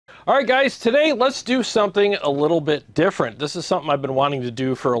All right, guys, today let's do something a little bit different. This is something I've been wanting to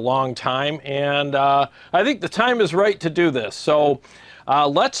do for a long time, and I think the time is right to do this. So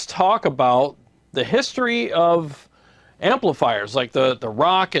let's talk about the history of amplifiers, like the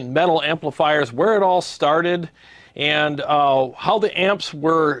rock and metal amplifiers, where it all started, and how the amps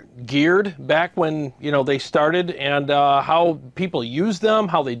were geared back when, they started, and how people used them,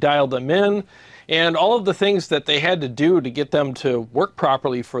 how they dialed them in, and all of the things that they had to do to get them to work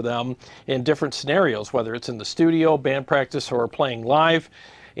properly for them in different scenarios, whether it's in the studio, band practice, or playing live.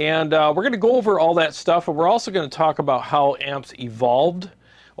 And we're going to go over all that stuff, and we're also going to talk about how amps evolved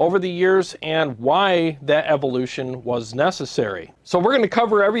over the years and why that evolution was necessary. So we're going to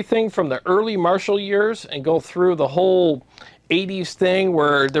cover everything from the early Marshall years and go through the whole 80s thing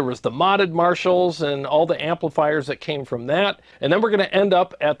where there was the modded Marshalls and all the amplifiers that came from that. And then we're going to end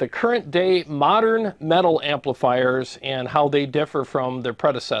up at the current day modern metal amplifiers and how they differ from their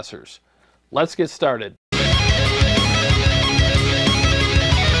predecessors. Let's get started.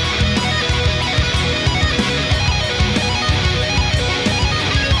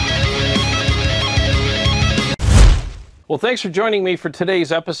 Well, thanks for joining me for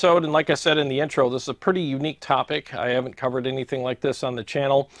today's episode, and like I said in the intro, this is a pretty unique topic. I haven't covered anything like this on the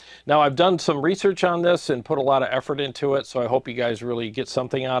channel. Now, I've done some research on this and put a lot of effort into it, so I hope you guys really get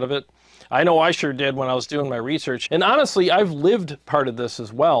something out of it. I know I sure did when I was doing my research, and honestly, I've lived part of this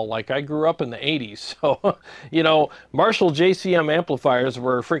as well. Like, I grew up in the 80s, so, Marshall JCM amplifiers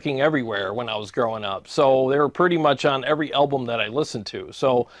were freaking everywhere when I was growing up, so they were pretty much on every album that I listened to.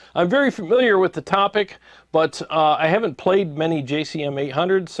 So, I'm very familiar with the topic, but I haven't played many JCM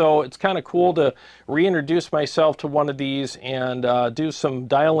 800s, so it's kind of cool to reintroduce myself to one of these and do some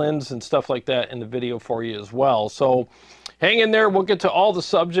dial-ins and stuff like that in the video for you as well. So hang in there, we'll get to all the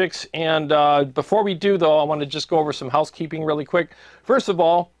subjects, and before we do though, I want to just go over some housekeeping really quick. First of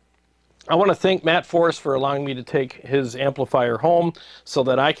all, I want to thank Matt Forrest for allowing me to take his amplifier home so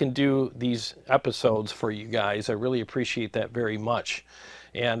that I can do these episodes for you guys. I really appreciate that very much.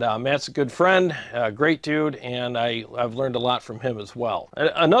 And Matt's a good friend, a great dude, and I've learned a lot from him as well.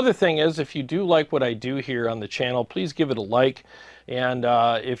 Another thing is, if you do like what I do here on the channel, please give it a like. And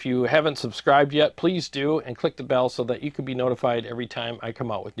if you haven't subscribed yet, please do, and click the bell so that you can be notified every time I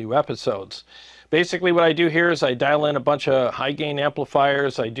come out with new episodes. Basically, what I do here is I dial in a bunch of high-gain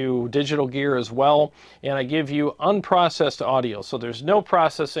amplifiers, I do digital gear as well, and I give you unprocessed audio. So there's no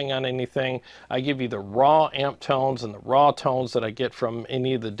processing on anything. I give you the raw amp tones and the raw tones that I get from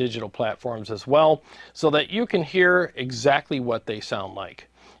any of the digital platforms as well, so that you can hear exactly what they sound like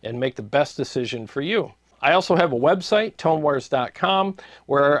and make the best decision for you. I also have a website, tonewars.com,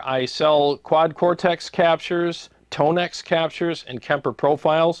 where I sell quad CORTEX captures, Tonex captures, and KEMPER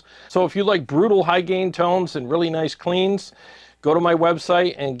profiles. So if you like brutal high gain tones and really nice cleans, go to my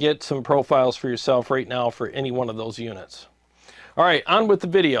website and get some profiles for yourself right now for any one of those units. All right, on with the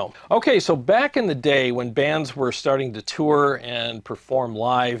video. Okay, so back in the day when bands were starting to tour and perform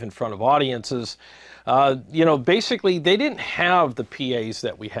live in front of audiences, basically they didn't have the PAs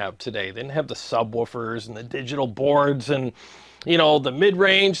that we have today. They didn't have the subwoofers and the digital boards and the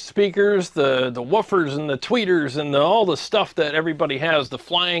mid-range speakers, the woofers and the tweeters and all the stuff that everybody has, the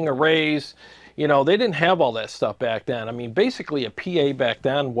flying arrays. They didn't have all that stuff back then. I mean, basically a PA back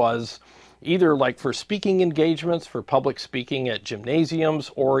then was either like for speaking engagements, for public speaking at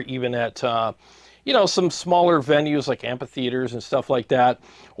gymnasiums, or even at, some smaller venues like amphitheaters and stuff like that,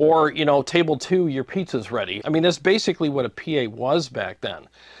 or, table 2, your pizza's ready. I mean, that's basically what a PA was back then.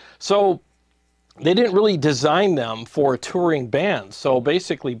 So they didn't really design them for touring bands. So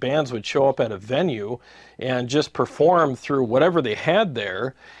basically bands would show up at a venue and just perform through whatever they had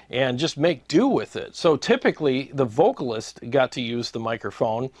there and just make do with it. So typically the vocalist got to use the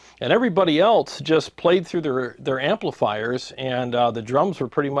microphone and everybody else just played through their amplifiers, and the drums were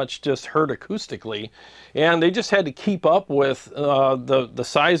pretty much just heard acoustically, and they just had to keep up with the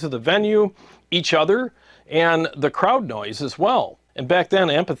size of the venue, each other, and the crowd noise as well. And back then,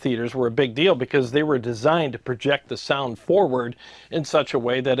 amphitheaters were a big deal because they were designed to project the sound forward in such a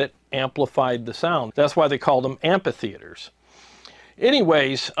way that it amplified the sound. That's why they called them amphitheaters.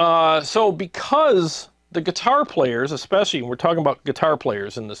 Anyways, so because the guitar players, especially, and we're talking about guitar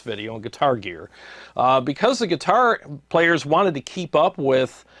players in this video and guitar gear, because the guitar players wanted to keep up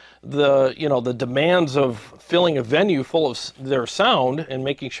with the demands of filling a venue full of their sound and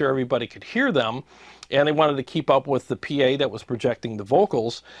making sure everybody could hear them, and they wanted to keep up with the PA that was projecting the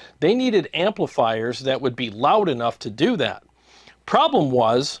vocals, they needed amplifiers that would be loud enough to do that. Problem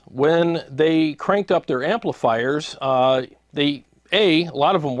was, when they cranked up their amplifiers, they A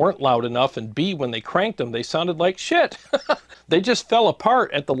lot of them weren't loud enough, and B, when they cranked them, they sounded like shit. They just fell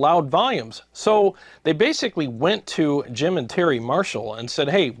apart at the loud volumes. So they basically went to Jim and Terry Marshall and said,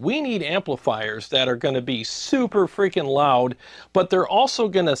 hey, we need amplifiers that are going to be super freaking loud, but they're also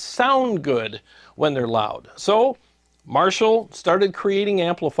going to sound good when they're loud. So Marshall started creating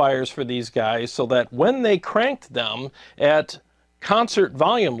amplifiers for these guys so that when they cranked them at concert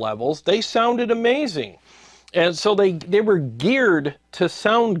volume levels, they sounded amazing. And so they were geared to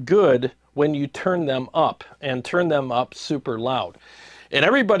sound good when you turn them up, and turn them up super loud. And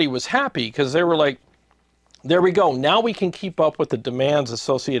everybody was happy because they were like, there we go. Now we can keep up with the demands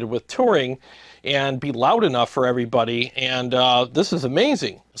associated with touring and be loud enough for everybody. And this is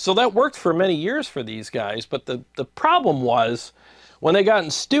amazing. So that worked for many years for these guys. But the problem was when they got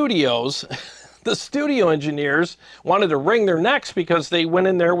in studios, the studio engineers wanted to wring their necks because they went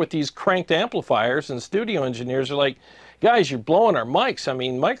in there with these cranked amplifiers, and studio engineers are like, guys, you're blowing our mics. I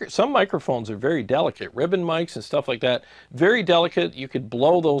mean, some microphones are very delicate, ribbon mics and stuff like that. Very delicate. You could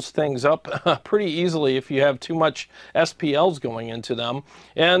blow those things up pretty easily if you have too much SPLs going into them.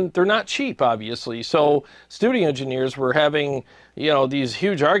 And they're not cheap, obviously. So studio engineers were having, you know, these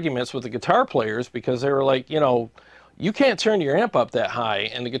huge arguments with the guitar players because they were like, you know, you can't turn your amp up that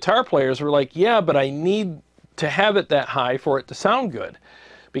high. And the guitar players were like, yeah, but I need to have it that high for it to sound good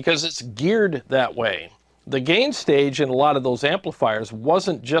because it's geared that way. The gain stage in a lot of those amplifiers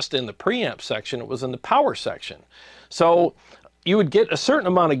wasn't just in the preamp section, it was in the power section. So you would get a certain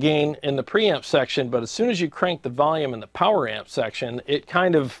amount of gain in the preamp section, but as soon as you crank the volume in the power amp section, it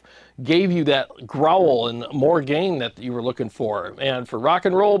kind of gave you that growl and more gain that you were looking for. And for rock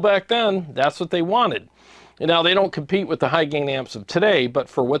and roll back then, that's what they wanted. And now they don't compete with the high gain amps of today, but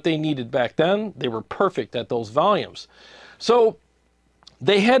for what they needed back then, they were perfect at those volumes. So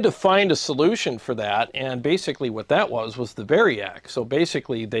they had to find a solution for that, and basically what that was the variac. So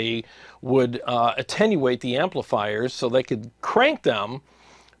basically they would attenuate the amplifiers so they could crank them,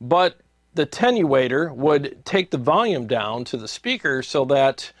 but the attenuator would take the volume down to the speaker so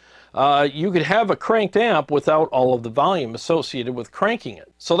that you could have a cranked amp without all of the volume associated with cranking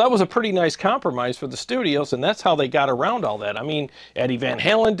it. So that was a pretty nice compromise for the studios, and that's how they got around all that. I mean, Eddie Van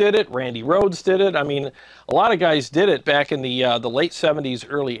Halen did it, Randy Rhoads did it. I mean, a lot of guys did it back in the late 70s,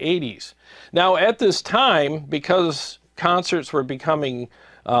 early 80s. Now, at this time, because concerts were becoming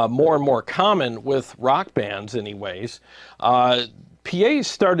more and more common with rock bands anyways, PAs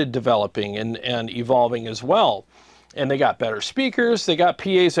started developing and evolving as well. And they got better speakers. They got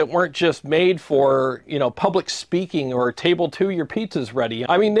PAs that weren't just made for, you know, public speaking or table 2, your pizza's ready.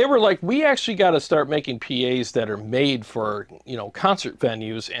 I mean, they were like, we actually got to start making PAs that are made for, you know, concert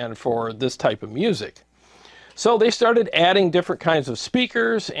venues and for this type of music. So they started adding different kinds of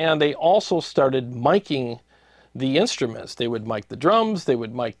speakers, and they also started miking the instruments. They would mic the drums, they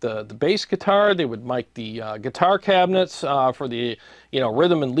would mic the bass guitar, they would mic the guitar cabinets for the, you know,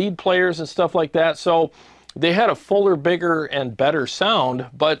 rhythm and lead players and stuff like that. So they had a fuller, bigger, and better sound,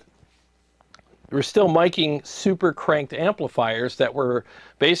 but they were still miking super cranked amplifiers that were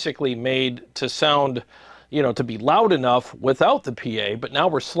basically made to sound, you know, to be loud enough without the PA, but now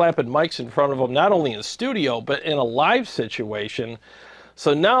we're slapping mics in front of them, not only in the studio, but in a live situation.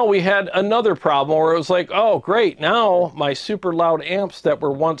 So now we had another problem where it was like, oh, great, now my super loud amps that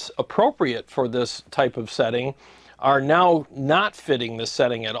were once appropriate for this type of setting are now not fitting this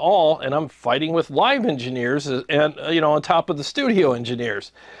setting at all, and I'm fighting with live engineers and, you know, on top of the studio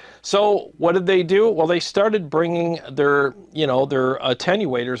engineers. So what did they do? Well, they started bringing their, you know, their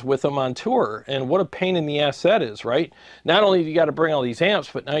attenuators with them on tour, and what a pain in the ass that is, right? Not only do you got to bring all these amps,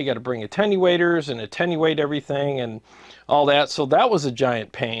 but now you got to bring attenuators and attenuate everything and all that. So that was a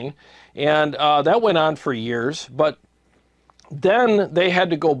giant pain, and that went on for years. But then they had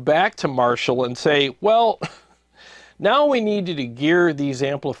to go back to Marshall and say, well, now we need you to gear these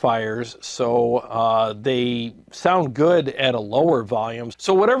amplifiers so they sound good at a lower volume.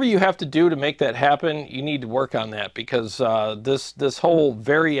 So whatever you have to do to make that happen, you need to work on that, because this whole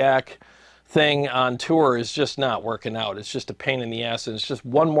variac thing on tour is just not working out. It's just a pain in the ass, and it's just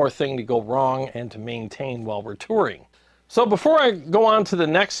one more thing to go wrong and to maintain while we're touring. So before I go on to the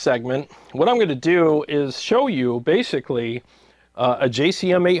next segment, what I'm going to do is show you basically a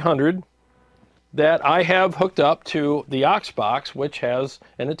JCM 800 that I have hooked up to the aux box, which has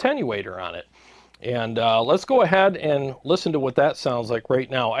an attenuator on it. And let's go ahead and listen to what that sounds like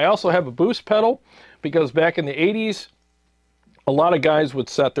right now. I also have a boost pedal, because back in the 80s, a lot of guys would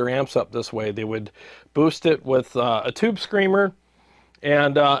set their amps up this way. They would boost it with a tube screamer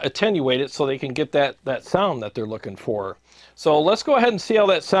and attenuate it so they can get that sound that they're looking for. So let's go ahead and see how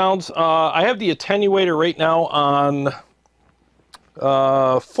that sounds. I have the attenuator right now on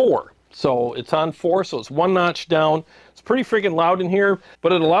 4. So it's on 4, so it's 1 notch down. It's pretty freaking loud in here,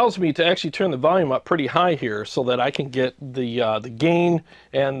 but it allows me to actually turn the volume up pretty high here so that I can get the gain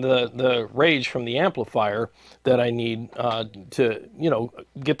and the range from the amplifier that I need to, you know,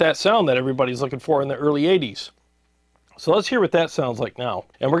 get that sound that everybody's looking for in the early 80s. So let's hear what that sounds like now.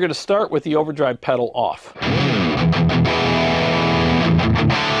 And we're going to start with the overdrive pedal off.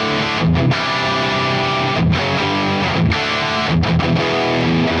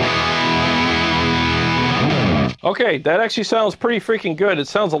 Okay, that actually sounds pretty freaking good. It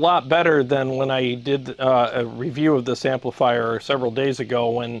sounds a lot better than when I did a review of this amplifier several days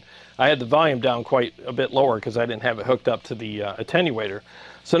ago when I had the volume down quite a bit lower because I didn't have it hooked up to the attenuator.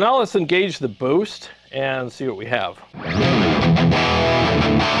 So now let's engage the boost and see what we have.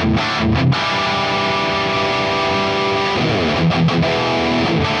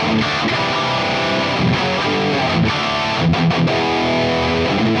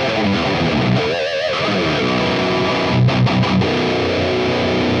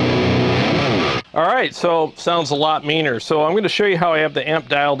 All right, so sounds a lot meaner. So I'm going to show you how I have the amp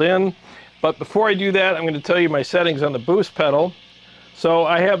dialed in. But before I do that, I'm going to tell you my settings on the boost pedal. So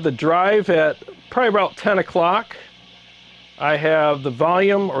I have the drive at probably about 10 o'clock. I have the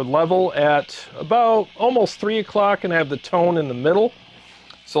volume or level at about almost 3 o'clock, and I have the tone in the middle.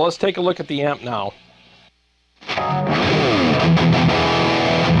 So let's take a look at the amp now.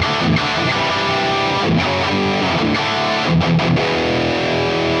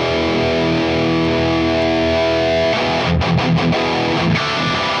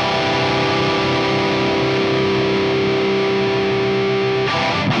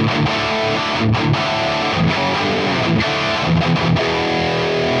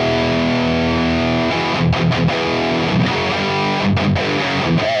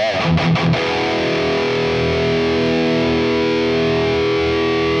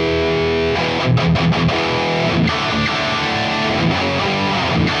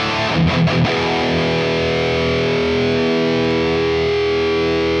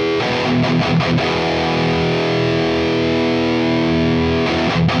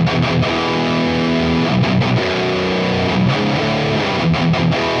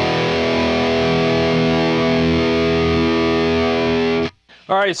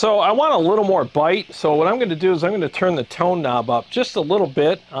 All right, so I want a little more bite. So what I'm going to do is I'm going to turn the tone knob up just a little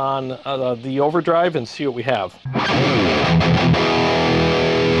bit on the overdrive and see what we have.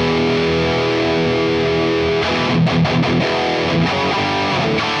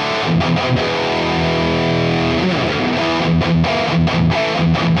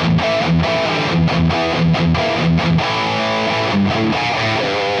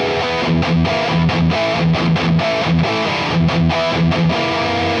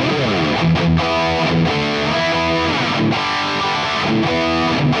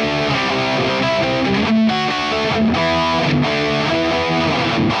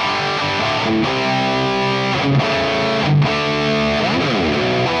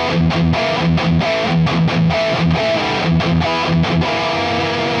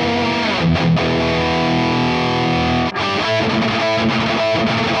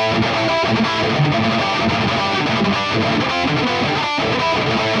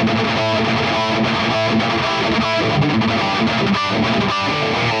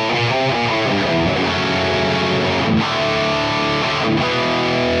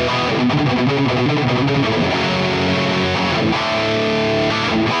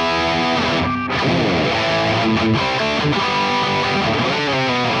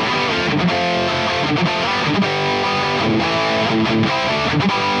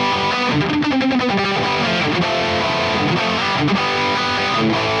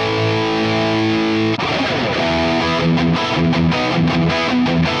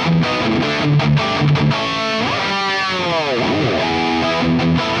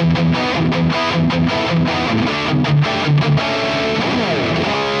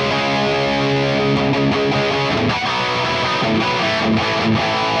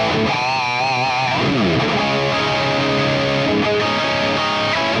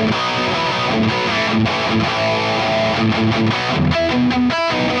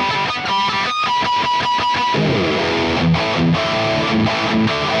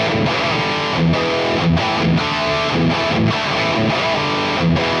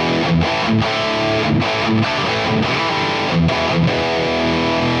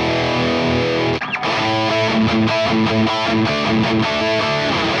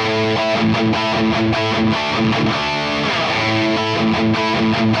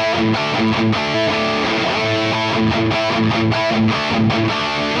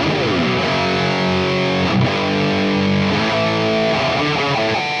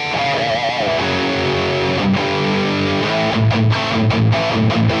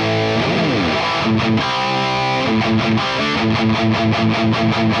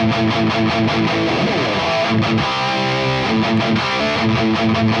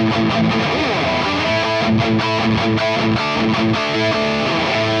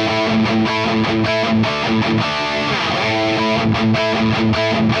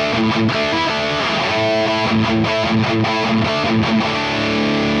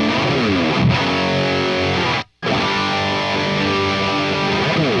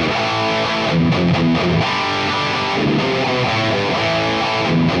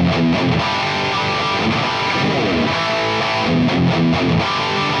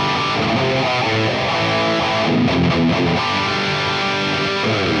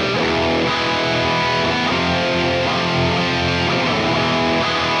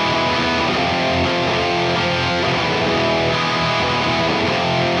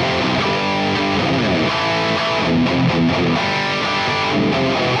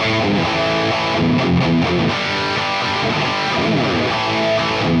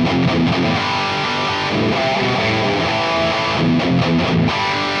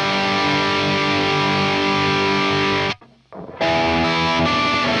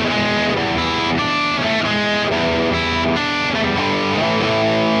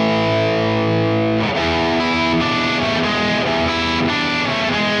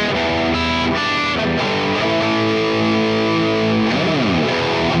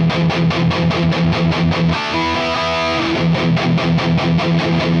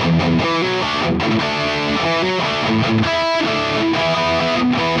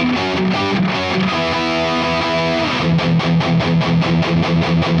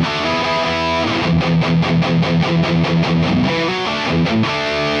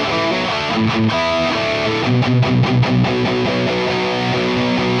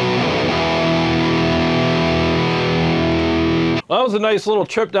 Well, that was a nice little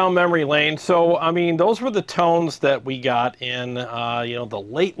trip down memory lane. So, I mean, those were the tones that we got in, you know, the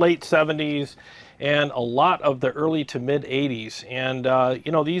late 70s and a lot of the early to mid 80s. And,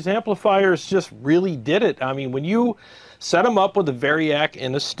 you know, these amplifiers just really did it. I mean, when you set them up with a Variac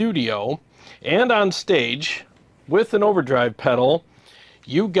in a studio and on stage with an overdrive pedal,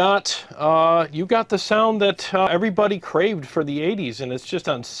 you got the sound that everybody craved for the 80s. And it's just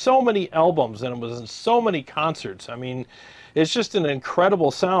on so many albums, and it was in so many concerts. I mean, it's just an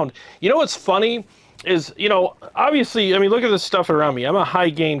incredible sound. You know what's funny is, you know, obviously, I mean, look at this stuff around me. I'm a high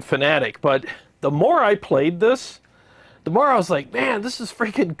gain fanatic, but the more I played this, the more I was like, man, this is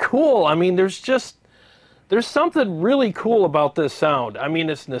freaking cool. I mean, there's something really cool about this sound. I mean,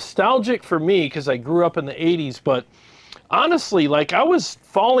 it's nostalgic for me because I grew up in the 80s, but honestly, like, I was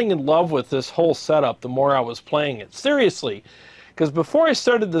falling in love with this whole setup the more I was playing it. Seriously, because before I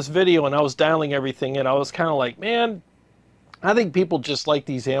started this video and I was dialing everything in, I was kind of like, man, I think people just like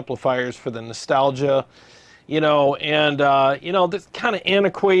these amplifiers for the nostalgia, you know, and, you know, this kind of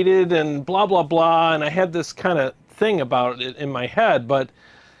antiquated and blah, blah, blah. And I had this kind of thing about it in my head, but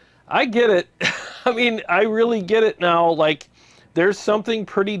I get it. I mean, I really get it now. Like, there's something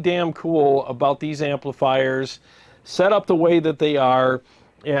pretty damn cool about these amplifiers set up the way that they are.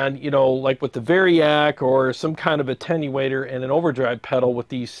 And, you know, like with the Variac or some kind of attenuator and an overdrive pedal with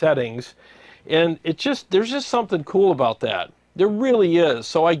these settings. And it just, there's just something cool about that. There really is.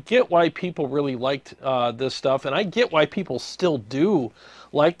 So I get why people really liked this stuff, and I get why people still do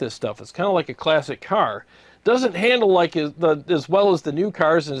like this stuff. It's kind of like a classic car. Doesn't handle like as well as the new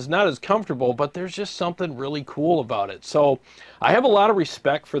cars and is not as comfortable, but there's just something really cool about it. So I have a lot of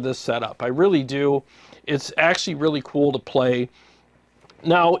respect for this setup. I really do. It's actually really cool to play.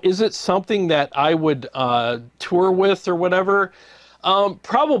 Now, is it something that I would tour with or whatever?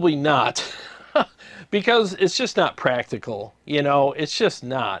 Probably not. Because it's just not practical, you know, it's just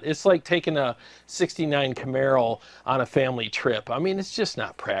not. It's like taking a 69 Camaro on a family trip. I mean, it's just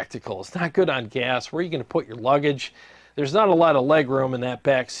not practical. It's not good on gas. Where are you going to put your luggage? There's not a lot of leg room in that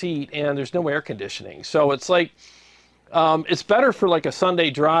back seat, and there's no air conditioning. So it's like, it's better for like a Sunday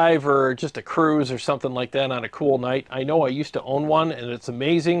drive or just a cruise or something like that on a cool night. I know I used to own one, and it's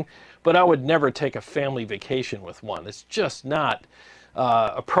amazing, but I would never take a family vacation with one. It's just not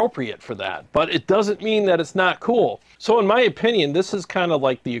appropriate for that, but it doesn't mean that it's not cool. So in my opinion, this is kind of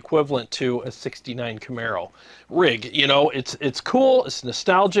like the equivalent to a 69 Camaro rig. You know, it's cool, it's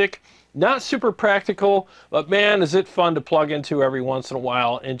nostalgic, not super practical, but man, is it fun to plug into every once in a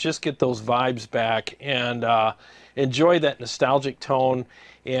while and just get those vibes back and enjoy that nostalgic tone.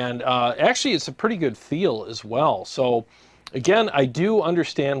 And actually, it's a pretty good feel as well. So again, I do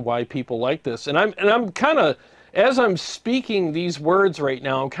understand why people like this, and I'm kind of, as I'm speaking these words right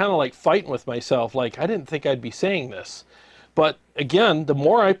now, I'm kind of like fighting with myself, like, I didn't think I'd be saying this. But again, the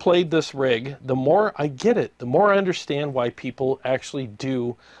more I played this rig, the more I get it, the more I understand why people actually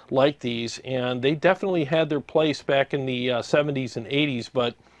do like these. And they definitely had their place back in the 70s and 80s,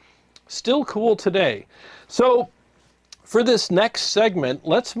 but still cool today. So for this next segment,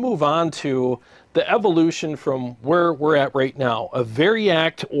 let's move on to the evolution from where we're at right now, a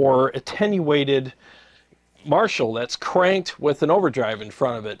variac or attenuated Marshall that's cranked with an overdrive in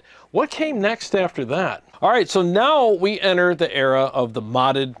front of it. What came next after that? All right, so now we enter the era of the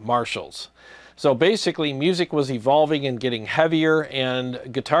modded Marshalls. So basically music was evolving and getting heavier, and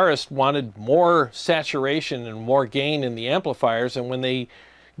guitarists wanted more saturation and more gain in the amplifiers, and when they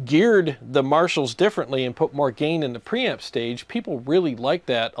geared the Marshalls differently and put more gain in the preamp stage, people really liked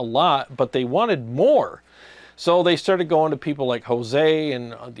that a lot, but they wanted more. So they started going to people like Jose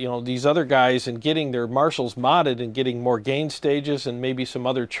and these other guys and getting their Marshalls modded and getting more gain stages and maybe some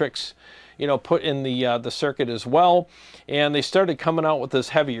other tricks, put in the circuit as well. And they started coming out with this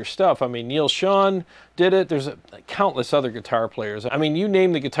heavier stuff. I mean, Neil Schon did it. There's countless other guitar players. I mean, you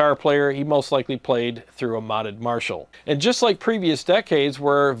name the guitar player, he most likely played through a modded Marshall. And just like previous decades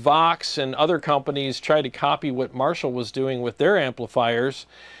where Vox and other companies tried to copy what Marshall was doing with their amplifiers,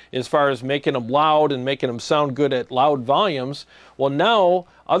 as far as making them loud and making them sound good at loud volumes, well, now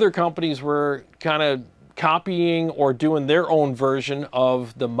other companies were kind of copying or doing their own version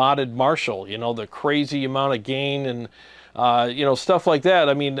of the modded Marshall, the crazy amount of gain and stuff like that.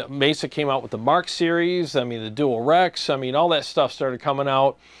 I mean, Mesa came out with the Mark series, I mean, the Dual Rex, I mean, all that stuff started coming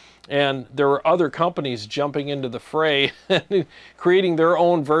out, and there were other companies jumping into the fray and creating their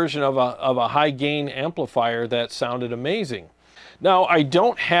own version of a high gain amplifier that sounded amazing. Now, I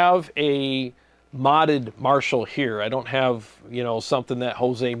don't have a modded Marshall here. I don't have, something that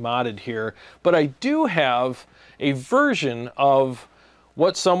Jose modded here, but I do have a version of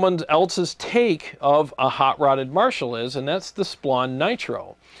what someone else's take of a hot rodded Marshall is, and that's the Splawn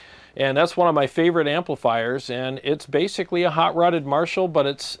Nitro. And that's one of my favorite amplifiers, and it's basically a hot rodded Marshall, but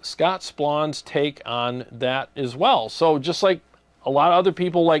it's Scott Splawn's take on that as well. So just like a lot of other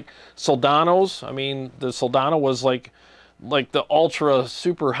people like Soldanos, I mean, the Soldano was like the ultra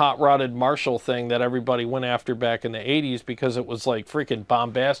super hot rodded Marshall thing that everybody went after back in the 80s because it was like freaking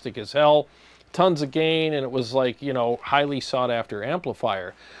bombastic as hell, tons of gain, and it was like, highly sought after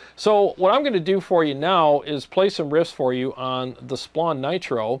amplifier. So what I'm going to do for you now is play some riffs for you on the Splawn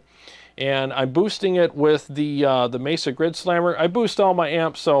Nitro, and I'm boosting it with the Mesa Grid Slammer. I boost all my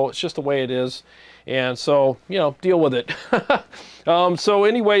amps, so it's just the way it is, and so, deal with it. So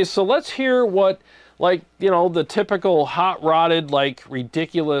anyways, so let's hear what the typical hot rodded,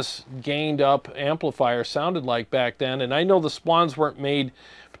 ridiculous gained up amplifier sounded like back then. And I know the Splawns weren't made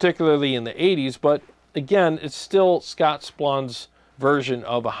particularly in the 80s, but again, it's still Scott Splawn's version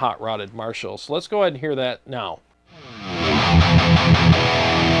of a hot rodded Marshall. So let's go ahead and hear that now.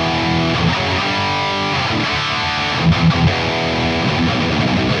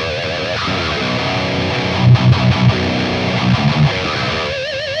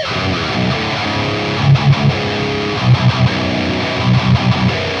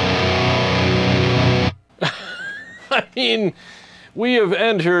 I mean, we have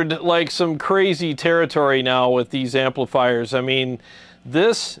entered some crazy territory now with these amplifiers. I mean,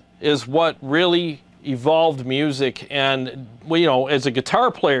 this is what really evolved music. And, as a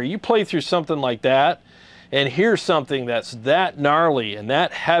guitar player, you play through something like that and hear something that's that gnarly and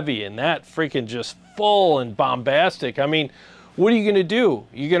that heavy and that freaking just full and bombastic. I mean, what are you going to do?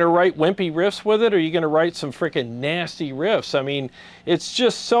 You going to write wimpy riffs with it, or are you going to write some freaking nasty riffs? I mean, it's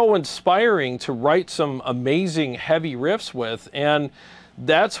just so inspiring to write some amazing heavy riffs with, and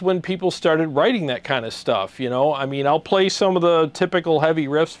that's when people started writing that kind of stuff, I mean, I'll play some of the typical heavy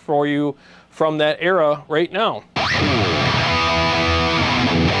riffs for you from that era right now.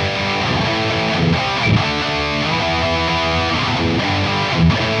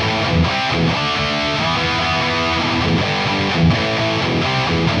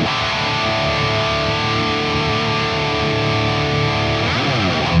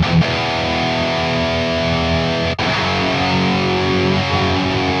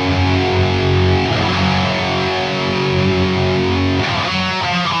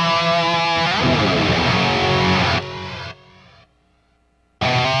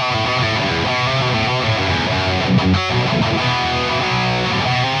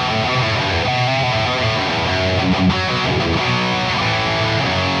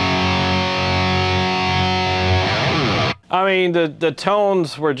 I mean, the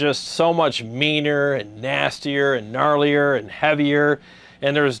tones were just so much meaner and nastier and gnarlier and heavier.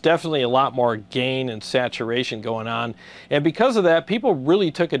 and there's definitely a lot more gain and saturation going on. And because of that, people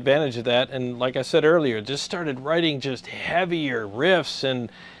really took advantage of that, and like I said earlier, just started writing just heavier riffs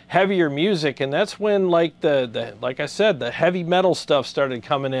and heavier music. And that's when, like like I said, the heavy metal stuff started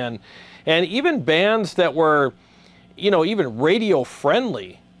coming in. And even bands that were, you know, even radio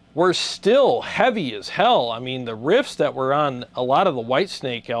friendly were still heavy as hell. I mean, the riffs that were on a lot of the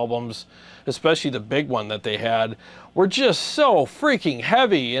Whitesnake albums, especially the big one that they had, were just so freaking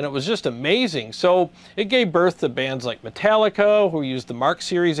heavy, and it was just amazing. So it gave birth to bands like Metallica, who used the Mark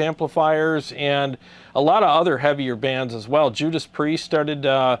Series amplifiers, and a lot of other heavier bands as well. Judas Priest started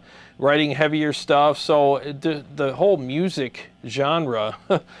writing heavier stuff. So the whole music genre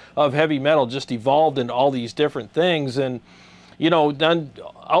of heavy metal just evolved into all these different things. And you know, then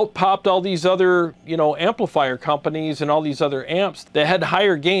out popped all these other, you know, amplifier companies and all these other amps that had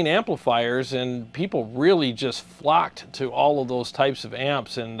higher gain amplifiers, and people really just flocked to all of those types of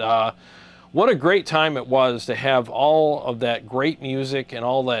amps. And what a great time it was to have all of that great music and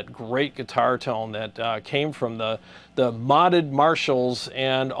all that great guitar tone that came from the modded Marshalls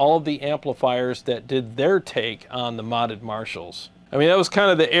and all of the amplifiers that did their take on the modded Marshalls. I mean, that was kind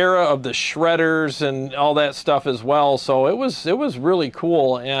of the era of the shredders and all that stuff as well. So it was really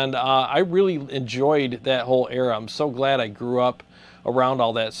cool, and I really enjoyed that whole era. I'm so glad I grew up around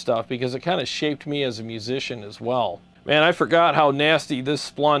all that stuff, because it kind of shaped me as a musician as well. Man, I forgot how nasty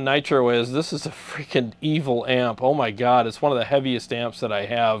this Splon Nitro is. This is a freaking evil amp. Oh my God, it's one of the heaviest amps that I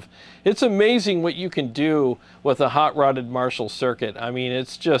have. It's amazing what you can do with a hot-rodded Marshall circuit. I mean,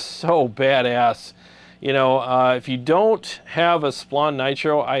 it's just so badass. You know, if you don't have a Splon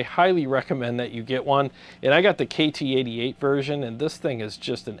Nitro, I highly recommend that you get one. And I got the KT88 version, and this thing is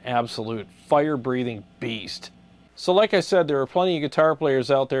just an absolute fire-breathing beast. So like I said, there are plenty of guitar players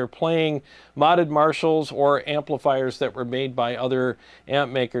out there playing modded Marshalls or amplifiers that were made by other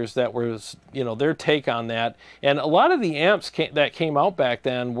amp makers that was, you know, their take on that. And a lot of the amps that came out back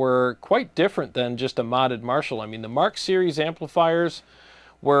then were quite different than just a modded Marshall. I mean, the Mark Series amplifiers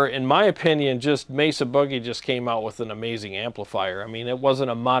where, in my opinion, just Mesa Boogie just came out with an amazing amplifier. I mean, it wasn't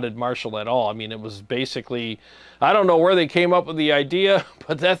a modded Marshall at all. I mean, it was basically, I don't know where they came up with the idea,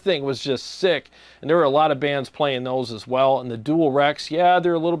 but that thing was just sick. And there were a lot of bands playing those as well. And the Dual Rex, yeah,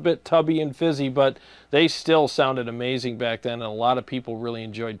 they're a little bit tubby and fizzy, but they still sounded amazing back then, and a lot of people really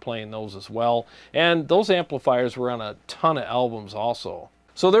enjoyed playing those as well. And those amplifiers were on a ton of albums also.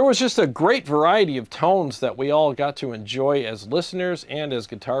 So there was just a great variety of tones that we all got to enjoy as listeners and as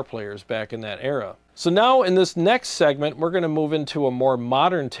guitar players back in that era. So now in this next segment, we're going to move into a more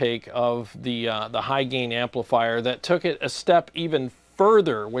modern take of the high gain amplifier that took it a step even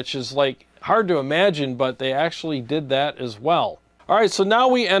further, which is like hard to imagine, but they actually did that as well. All right, so now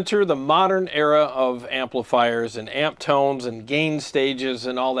we enter the modern era of amplifiers and amp tones and gain stages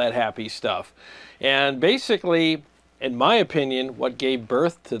and all that happy stuff. And basically, in my opinion, what gave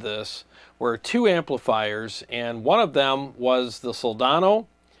birth to this were two amplifiers, and one of them was the Soldano,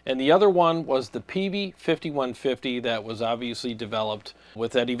 and the other one was the Peavey 5150 that was obviously developed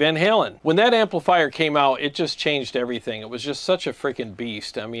with Eddie Van Halen. When that amplifier came out, it just changed everything. It was just such a freaking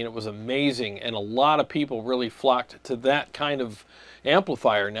beast. I mean, it was amazing, and a lot of people really flocked to that kind of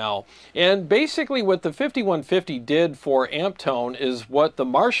amplifier now. And basically what the 5150 did for amp tone is what the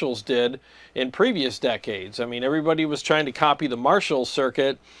Marshalls did in previous decades. I mean, everybody was trying to copy the Marshall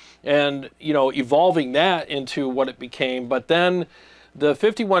circuit and, you know, evolving that into what it became. But then the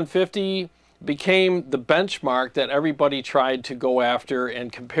 5150 became the benchmark that everybody tried to go after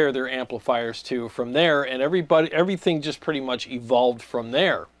and compare their amplifiers to from there, and everything just pretty much evolved from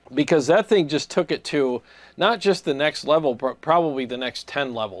there, because that thing just took it to not just the next level, but probably the next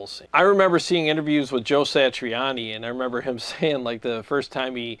 10 levels. I remember seeing interviews with Joe Satriani, and I remember him saying, like, the first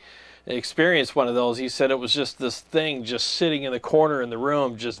time he experienced one of those, he said it was just this thing just sitting in the corner in the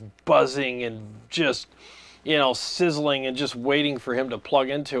room, just buzzing and just, you know, sizzling and just waiting for him to plug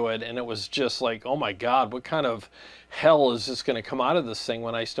into it. And it was just like, oh my God, what kind of hell is just going to come out of this thing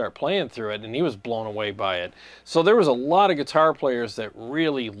when I start playing through it? And he was blown away by it. So there was a lot of guitar players that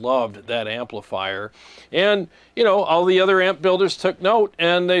really loved that amplifier. And, you know, all the other amp builders took note,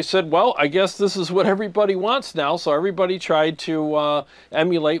 and they said, well, I guess this is what everybody wants now. So everybody tried to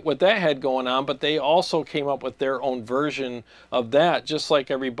emulate what that had going on, but they also came up with their own version of that, just like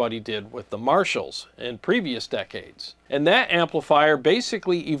everybody did with the Marshalls in previous decades. And that amplifier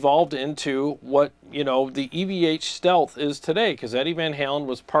basically evolved into what, you know, the EVH Stealth is today, because Eddie Van Halen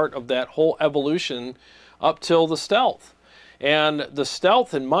was part of that whole evolution up till the Stealth. And the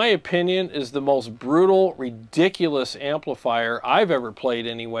Stealth, in my opinion, is the most brutal, ridiculous amplifier I've ever played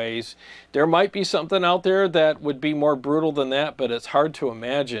anyways. There might be something out there that would be more brutal than that, but it's hard to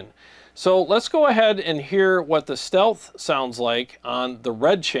imagine. So let's go ahead and hear what the Stealth sounds like on the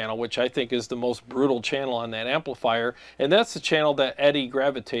red channel, which I think is the most brutal channel on that amplifier. And that's the channel that Eddie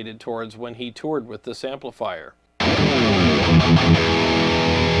gravitated towards when he toured with this amplifier.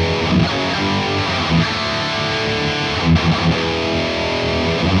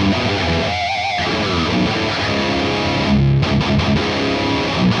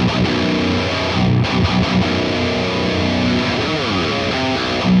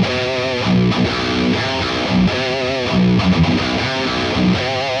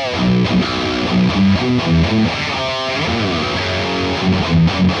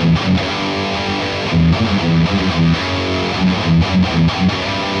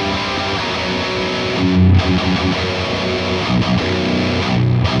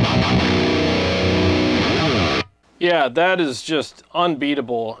 Yeah, that is just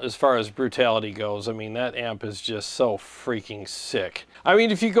unbeatable as far as brutality goes. I mean, that amp is just so freaking sick. I mean,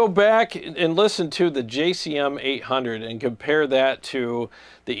 if you go back and listen to the JCM 800 and compare that to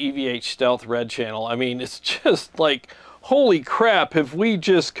the EVH Stealth Red channel, I mean, it's just like, holy crap, have we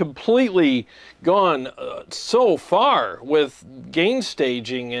just completely gone so far with gain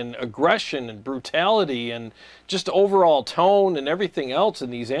staging and aggression and brutality and just overall tone and everything else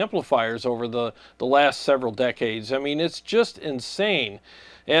in these amplifiers over the last several decades. I mean, it's just insane.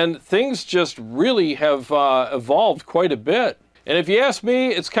 And things just really have evolved quite a bit. And if you ask me,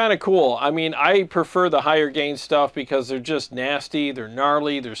 it's kind of cool. I mean, I prefer the higher gain stuff because they're just nasty, they're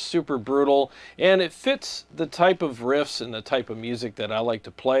gnarly, they're super brutal, and it fits the type of riffs and the type of music that I like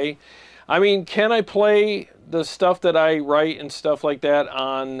to play. I mean, can I play the stuff that I write and stuff like that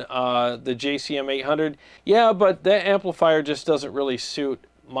on the JCM 800? Yeah, but that amplifier just doesn't really suit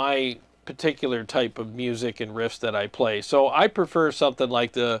my particular type of music and riffs that I play. So I prefer something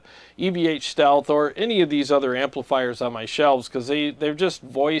like the EVH Stealth or any of these other amplifiers on my shelves because they're just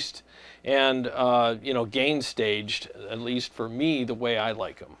voiced and you know, gain staged, at least for me, the way I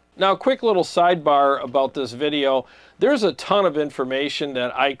like them. Now, quick little sidebar about this video. There's a ton of information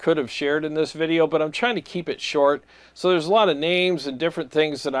that I could have shared in this video, but I'm trying to keep it short. So there's a lot of names and different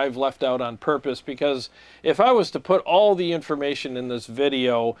things that I've left out on purpose because if I was to put all the information in this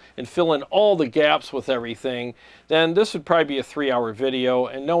video and fill in all the gaps with everything, then this would probably be a 3-hour video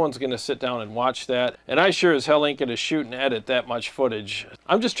and no one's going to sit down and watch that. And I sure as hell ain't going to shoot and edit that much footage.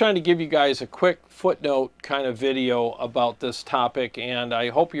 I'm just trying to give you guys a quick footnote kind of video about this topic, and I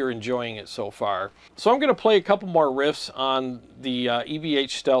hope you're enjoying it so far. So I'm going to play a couple more riffs on the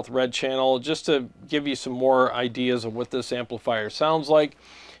EVH Stealth Red channel just to give you some more ideas of what this amplifier sounds like.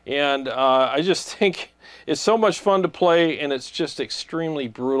 And I just think it's so much fun to play, and it's just extremely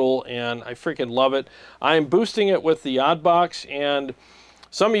brutal, and I freaking love it. I'm boosting it with the odd box, and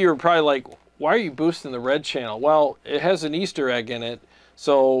some of you are probably like, why are you boosting the red channel? Well, it has an Easter egg in it.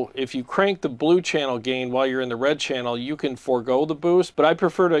 So if you crank the blue channel gain while you're in the red channel, you can forego the boost, but I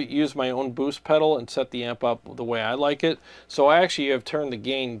prefer to use my own boost pedal and set the amp up the way I like it. So I actually have turned the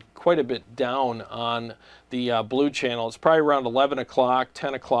gain quite a bit down on the blue channel. It's probably around 11 o'clock,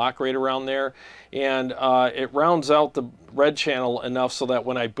 10 o'clock, right around there. And it rounds out the red channel enough so that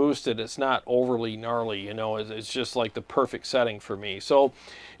when I boost it, it's not overly gnarly, you know, it's just like the perfect setting for me. So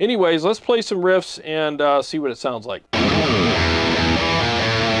anyways, let's play some riffs and see what it sounds like.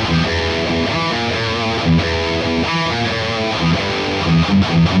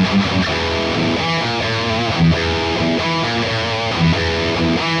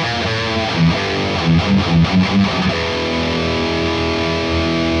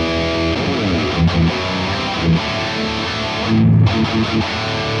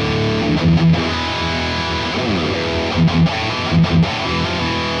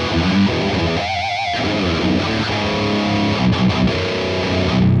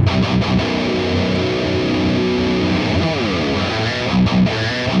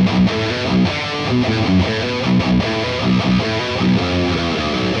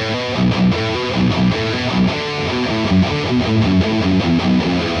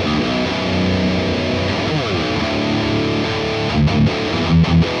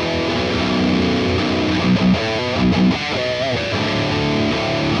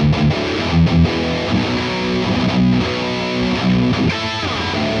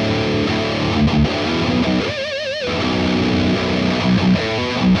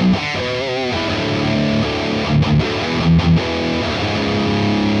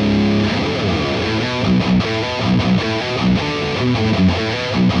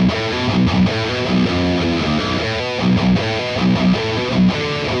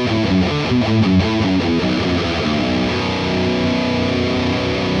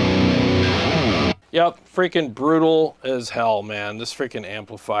 Yep, freaking brutal as hell, man. This freaking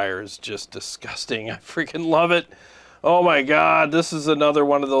amplifier is just disgusting. I freaking love it. Oh my God, this is another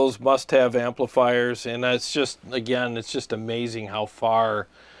one of those must-have amplifiers, and it's just, again, it's just amazing how far,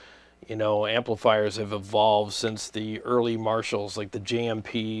 you know, amplifiers have evolved since the early Marshalls, like the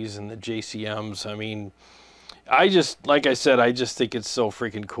JMPs and the JCMs. I mean, I just, like I said, I just think it's so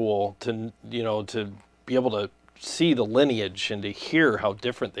freaking cool to, you know, to be able to see the lineage and to hear how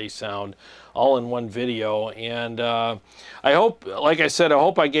different they sound all in one video. And I hope, like I said, I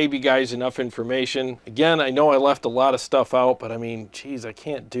hope I gave you guys enough information. Again, I know I left a lot of stuff out, but I mean, geez, I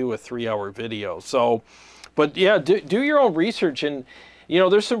can't do a 3-hour video. So, but yeah, do your own research. And, you know,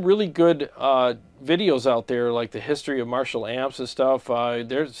 there's some really good videos out there, like the history of Marshall amps and stuff.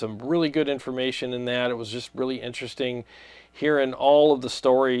 There's some really good information in that. It was just really interesting hearing all of the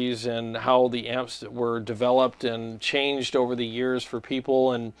stories and how the amps were developed and changed over the years for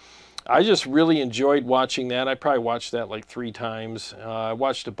people. And I just really enjoyed watching that. I probably watched that like 3 times. I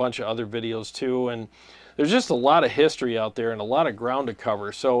watched a bunch of other videos too, and there's just a lot of history out there and a lot of ground to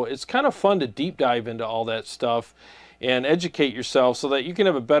cover. So it's kind of fun to deep dive into all that stuff and educate yourself so that you can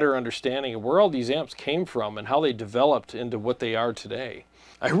have a better understanding of where all these amps came from and how they developed into what they are today.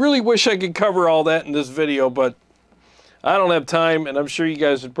 I really wish I could cover all that in this video, but I don't have time, and I'm sure you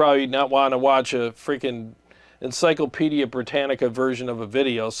guys would probably not want to watch a freaking Encyclopedia Britannica version of a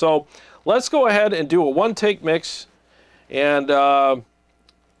video. So let's go ahead and do a one-take mix and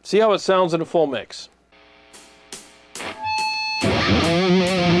see how it sounds in a full mix.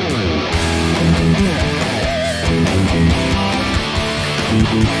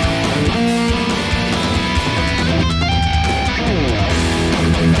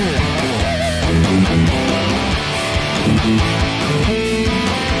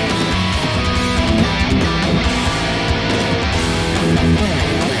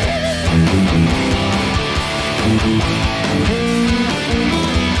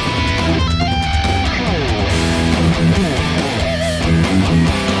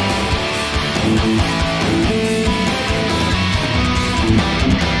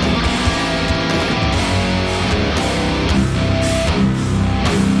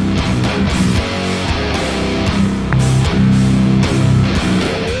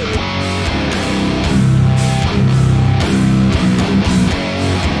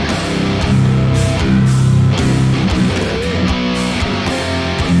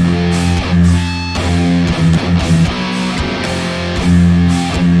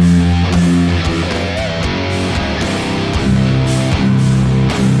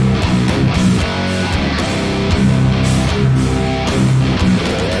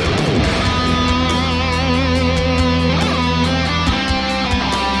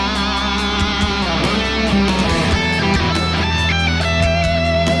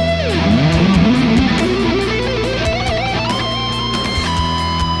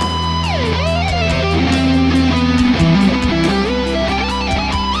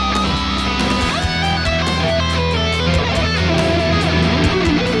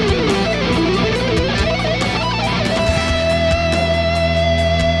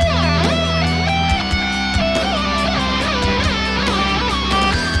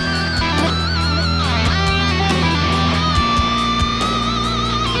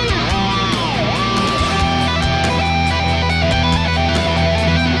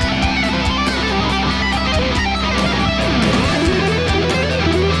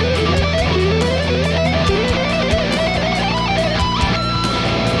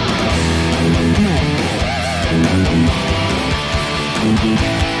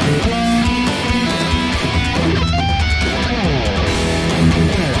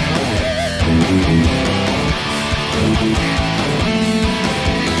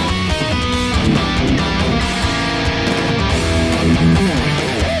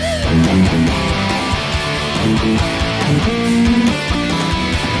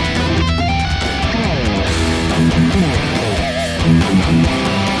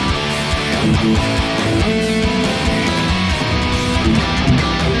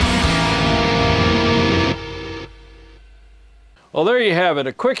 Well, there you have it,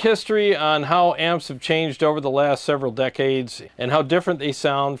 a quick history on how amps have changed over the last several decades and how different they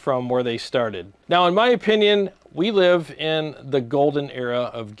sound from where they started. Now, in my opinion, we live in the golden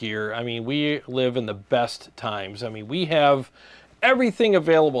era of gear. I mean, we live in the best times. I mean, we have everything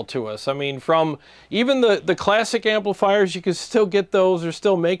available to us. I mean, from even the classic amplifiers, you can still get those. They're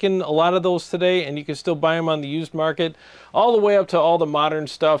still making a lot of those today, and you can still buy them on the used market, all the way up to all the modern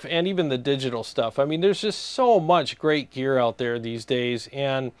stuff and even the digital stuff. I mean, there's just so much great gear out there these days,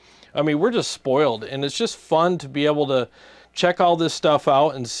 and I mean, we're just spoiled, and it's just fun to be able to check all this stuff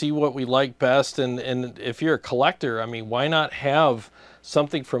out and see what we like best. And if you're a collector, I mean, why not have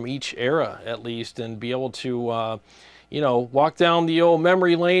something from each era at least, and be able to you know, walk down the old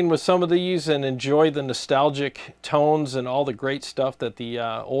memory lane with some of these and enjoy the nostalgic tones and all the great stuff that the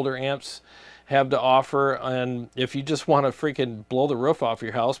older amps have to offer. And if you just want to freaking blow the roof off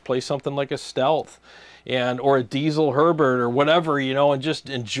your house, play something like a Stealth or a Diesel Herbert or whatever, you know, and just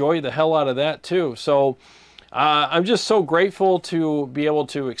enjoy the hell out of that too. So I'm just so grateful to be able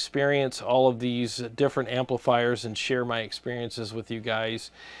to experience all of these different amplifiers and share my experiences with you guys.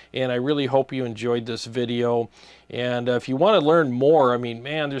 And I really hope you enjoyed this video. And if you want to learn more, I mean,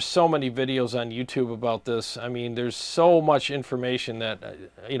 man, there's so many videos on YouTube about this. I mean, there's so much information that,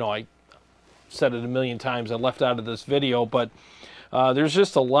 you know, I said it a million times, I left out of this video, but there's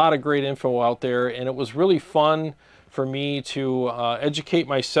just a lot of great info out there. And it was really fun for me to educate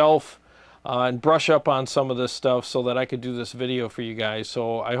myself and brush up on some of this stuff so that I could do this video for you guys.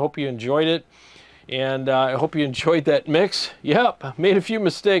 So I hope you enjoyed it, and I hope you enjoyed that mix. Yep, made a few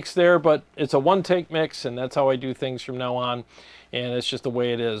mistakes there, but it's a one-take mix, and that's how I do things from now on, and it's just the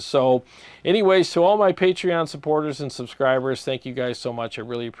way it is. So anyways, to all my Patreon supporters and subscribers, thank you guys so much. I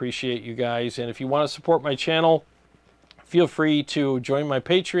really appreciate you guys. And if you want to support my channel, feel free to join my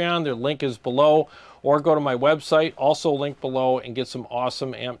Patreon. The link is below, or go to my website, also linked below, and get some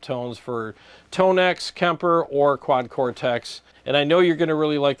awesome amp tones for Tonex, Kemper, or Quad Cortex. And I know you're going to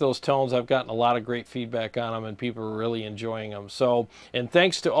really like those tones. I've gotten a lot of great feedback on them, and people are really enjoying them. So, and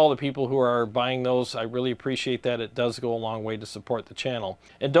thanks to all the people who are buying those. I really appreciate that. It does go a long way to support the channel.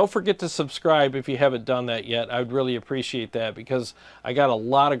 And don't forget to subscribe if you haven't done that yet. I would really appreciate that, because I got a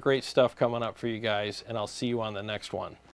lot of great stuff coming up for you guys, and I'll see you on the next one.